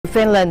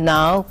Finland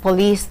now.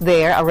 Police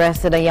there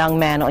arrested a young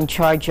man on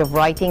charge of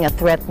writing a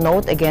threat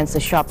note against a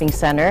shopping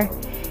center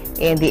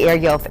in the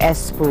area of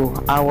Espoo.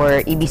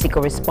 Our EBC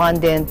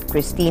correspondent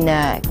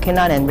Christina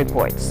Kenanen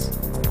reports.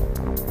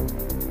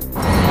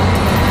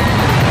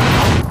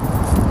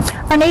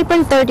 On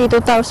April 30,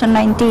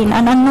 2019,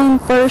 an unknown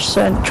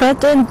person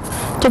threatened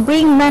to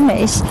bring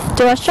menace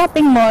to a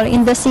shopping mall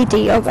in the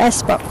city of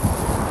Espoo.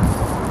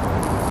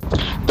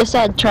 The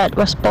said threat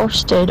was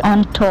posted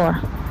on Tor.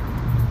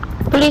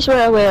 Police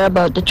were aware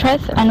about the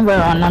threat and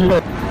were on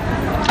alert.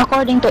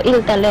 According to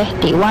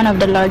Iltalehti, one of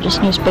the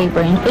largest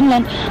newspapers in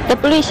Finland, the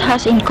police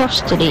has in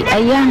custody a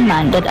young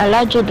man that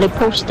allegedly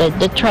posted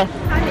the threat.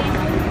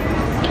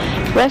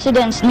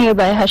 Residents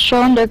nearby have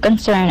shown their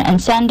concern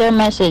and sent their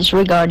message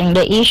regarding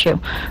the issue.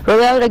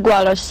 Roel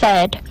Regualo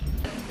said,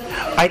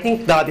 I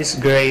think that is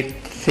a great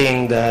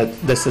thing that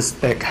the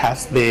suspect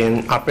has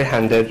been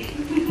apprehended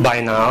by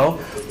now,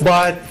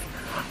 but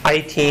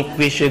I think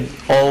we should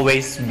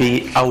always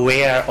be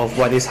aware of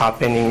what is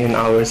happening in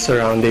our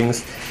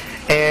surroundings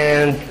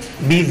and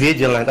be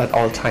vigilant at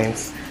all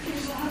times.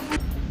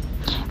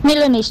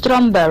 Melanie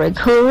Stromberg,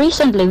 who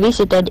recently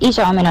visited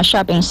Iso Omena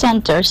shopping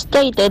center,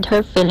 stated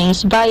her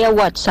feelings via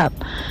WhatsApp.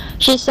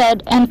 She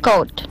said, and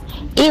quote,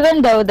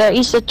 "Even though there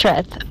is a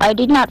threat, I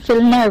did not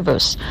feel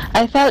nervous.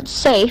 I felt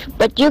safe,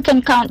 but you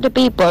can count the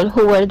people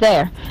who were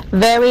there.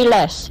 Very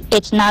less.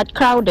 It's not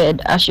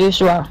crowded as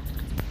usual."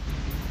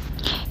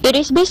 It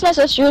is business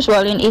as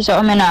usual in Iso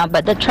Omena,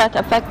 but the threat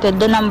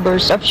affected the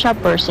numbers of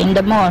shoppers in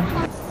the mall.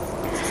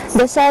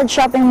 The said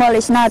shopping mall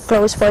is not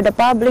closed for the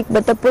public,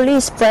 but the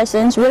police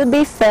presence will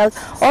be felt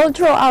all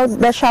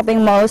throughout the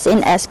shopping malls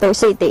in Espoo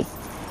City.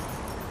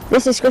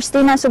 This is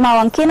Christina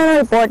Sumawang Kinan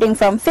reporting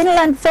from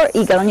Finland for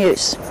Eagle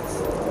News.